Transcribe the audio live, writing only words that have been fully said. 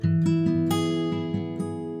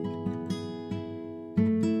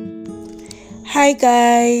Hi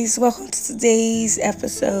guys, welcome to today's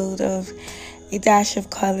episode of A Dash of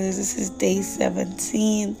Colors. This is day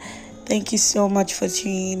 17. Thank you so much for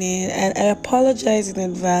tuning in, and I apologize in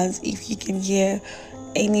advance if you can hear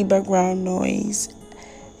any background noise.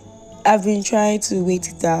 I've been trying to wait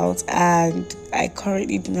it out, and I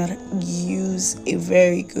currently do not use a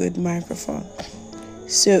very good microphone,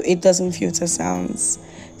 so it doesn't filter sounds.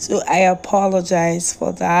 So I apologize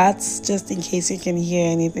for that, just in case you can hear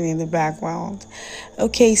anything in the background.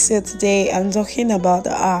 Okay, so today I'm talking about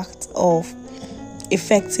the art of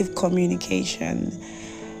effective communication.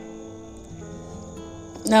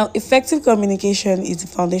 Now, effective communication is the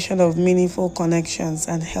foundation of meaningful connections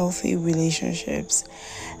and healthy relationships.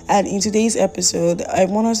 And in today's episode, I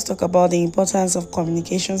want us to talk about the importance of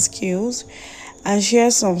communication skills and share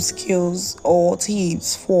some skills or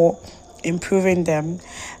tips for improving them.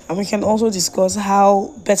 And we can also discuss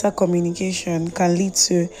how better communication can lead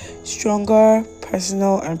to stronger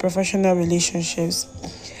personal and professional relationships.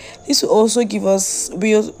 This will also give us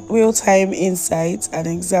real time insights and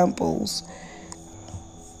examples.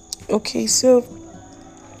 Okay, so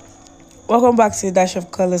welcome back to the Dash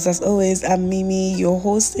of Colors. As always, I'm Mimi, your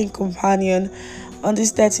host and companion on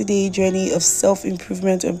this 30-day journey of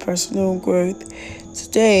self-improvement and personal growth.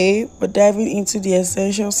 Today, we're diving into the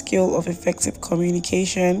essential skill of effective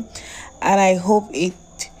communication, and I hope it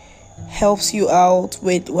helps you out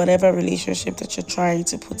with whatever relationship that you're trying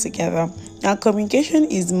to put together. Now, communication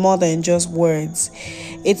is more than just words.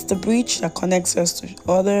 It's the bridge that connects us to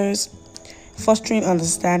others, fostering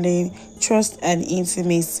understanding, trust, and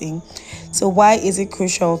intimacy. So, why is it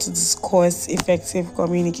crucial to discuss effective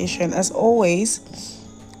communication? As always,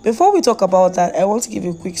 before we talk about that, I want to give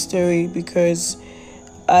you a quick story because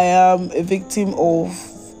I am a victim of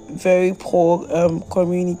very poor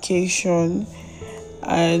communication,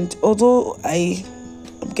 and although I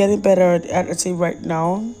am getting better at it right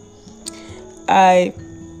now, I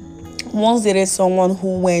once dated someone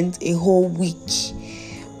who went a whole week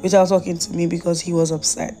without talking to me because he was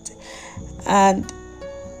upset. And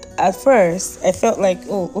at first, I felt like,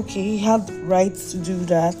 oh, okay, he had the right to do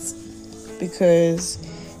that because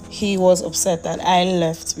he was upset that I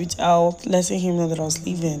left without letting him know that I was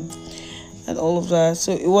leaving and all of that.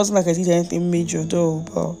 So it wasn't like I did anything major though,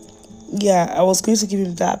 but yeah, I was going to give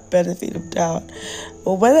him that benefit of doubt.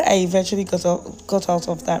 But when I eventually got out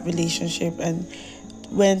of that relationship and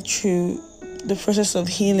went through the process of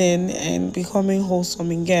healing and becoming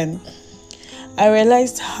wholesome again, I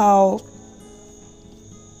realized how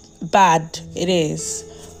bad it is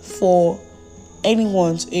for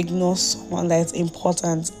anyone to ignore someone that's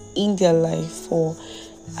important in their life for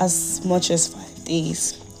as much as 5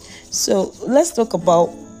 days. So let's talk about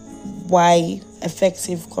why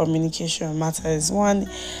effective communication matters. One,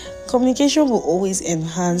 communication will always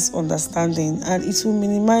enhance understanding and it will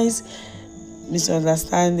minimize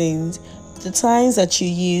misunderstandings. The times that you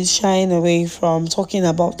use shying away from talking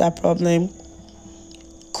about that problem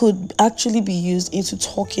could actually be used into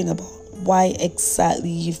talking about why exactly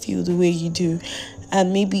you feel the way you do,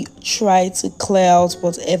 and maybe try to clear out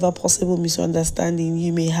whatever possible misunderstanding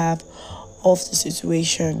you may have of the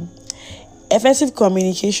situation. Effective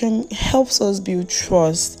communication helps us build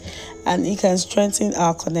trust and it can strengthen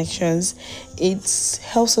our connections. It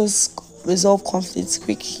helps us resolve conflicts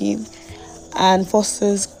quickly and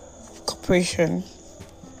fosters cooperation.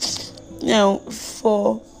 Now,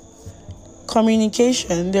 for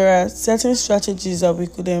communication, there are certain strategies that we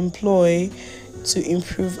could employ to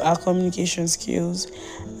improve our communication skills,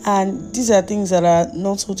 and these are things that are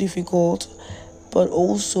not so difficult but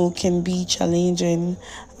also can be challenging.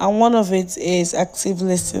 And one of it is active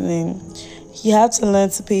listening. You have to learn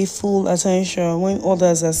to pay full attention when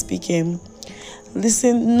others are speaking.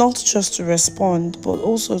 Listen not just to respond but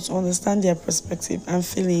also to understand their perspective and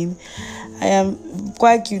feeling. I am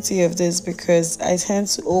quite guilty of this because I tend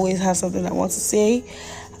to always have something I want to say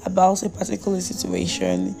about a particular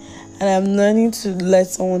situation, and I'm learning to let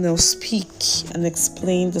someone else speak and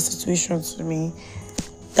explain the situation to me.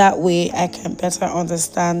 That way I can better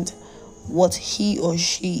understand what he or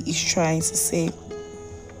she is trying to say.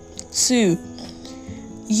 Two,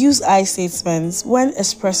 use I statements when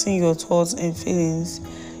expressing your thoughts and feelings.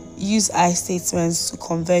 Use I statements to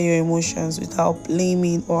convey your emotions without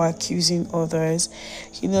blaming or accusing others.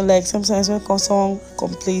 Like sometimes when someone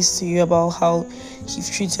complains to you about how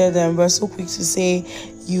you've treated them, we're so quick to say,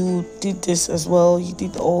 you did this as well, you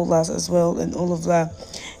did all that as well, and all of that.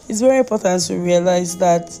 It's very important to realize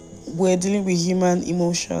that we're dealing with human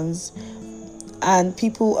emotions, and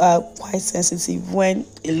people are quite sensitive when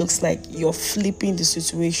it looks like you're flipping the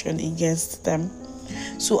situation against them.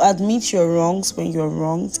 So admit your wrongs when you're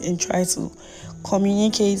wronged and try to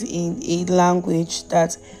communicate in a language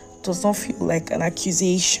that does not feel like an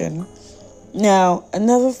accusation. Now,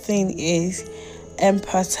 another thing is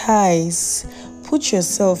empathize. Put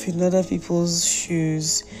yourself in other people's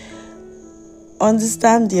shoes.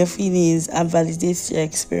 Understand their feelings and validate their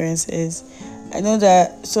experiences. I know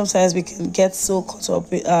that sometimes we can get so caught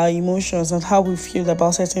up with our emotions and how we feel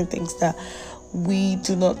about certain things that we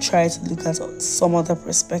do not try to look at some other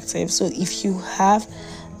perspective. So if you have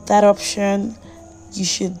that option, you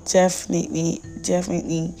should definitely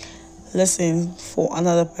listen for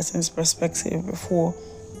another person's perspective before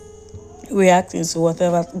reacting to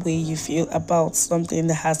whatever way you feel about something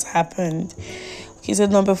that has happened. Okay, so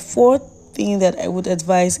number 4 thing that I would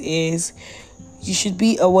advise is you should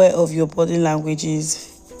be aware of your body languages,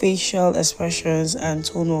 facial expressions, and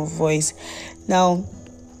tone of voice. Now,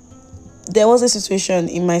 there was a situation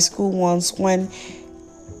in my school once when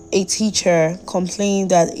a teacher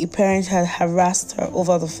complained that a parent had harassed her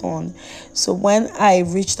over the phone. So when I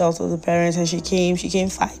reached out to the parent and she came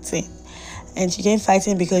fighting. And she came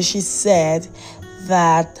fighting because she said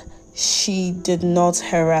that she did not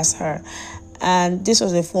harass her. And this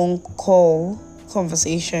was a phone call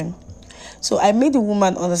conversation. So I made the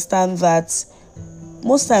woman understand that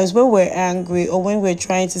most times when we're angry or when we're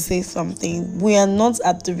trying to say something, we are not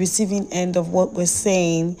at the receiving end of what we're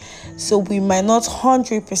saying. So we might not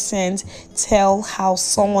 100% tell how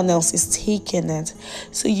someone else is taking it.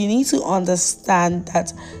 So you need to understand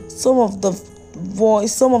that some of the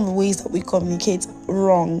ways that we communicate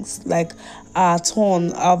wrongs, like our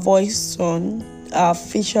tone, our voice tone, our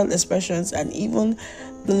facial expressions, and even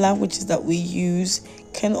the languages that we use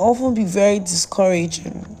can often be very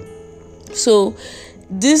discouraging. So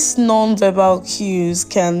these non-verbal cues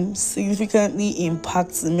can significantly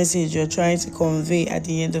impact the message you're trying to convey at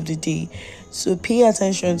the end of the day. So pay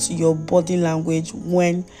attention to your body language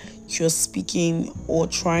when you're speaking or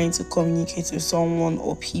trying to communicate with someone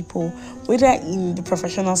or people, whether in the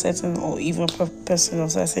professional setting or even personal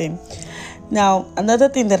setting. Now, another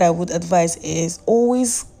thing that I would advise is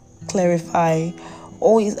always clarify,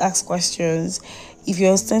 always ask questions. If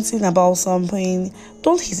you're thinking about something,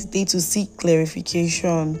 don't hesitate to seek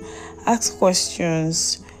clarification. Ask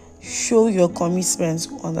questions. Show your commitment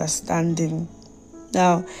to understanding.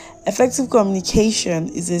 Now, effective communication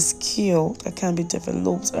is a skill that can be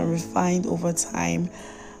developed and refined over time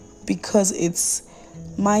because it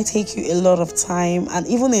might take you a lot of time and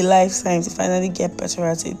even a lifetime to finally get better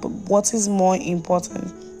at it. But what is more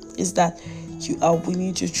important is that you are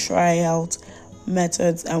willing to try out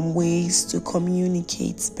methods and ways to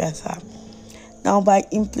communicate better. Now, by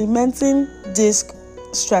implementing these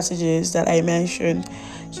strategies that I mentioned,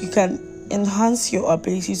 you can enhance your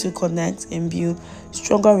ability to connect and build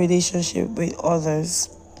stronger relationship with others.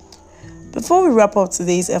 Before we wrap up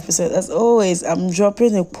today's episode, as always, I'm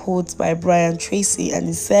dropping a quote by Brian Tracy, and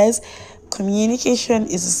it says, "Communication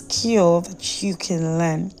is a skill that you can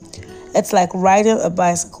learn. It's like riding a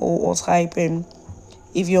bicycle or typing.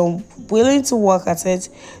 If you're willing to work at it,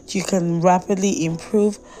 you can rapidly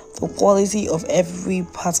improve the quality of every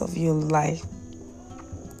part of your life."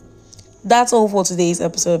 That's all for today's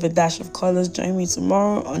episode of A Dash of Colors. Join me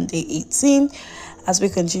tomorrow on day 18 as we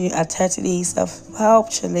continue our 30-day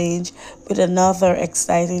self-help challenge with another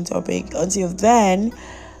exciting topic. Until then,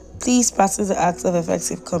 please practice the acts of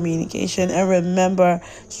effective communication, and remember,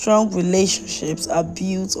 strong relationships are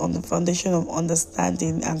built on the foundation of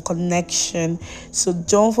understanding and connection. So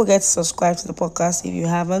don't forget to subscribe to the podcast if you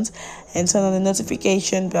haven't, and turn on the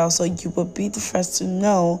notification bell so you will be the first to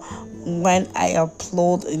know when I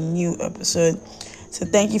upload a new episode. So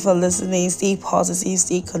thank you for listening. Stay positive,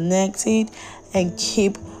 stay connected, and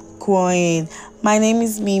keep growing. My name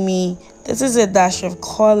is Mimi. This is A Dash of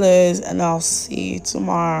Colors, and I'll see you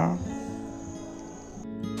tomorrow.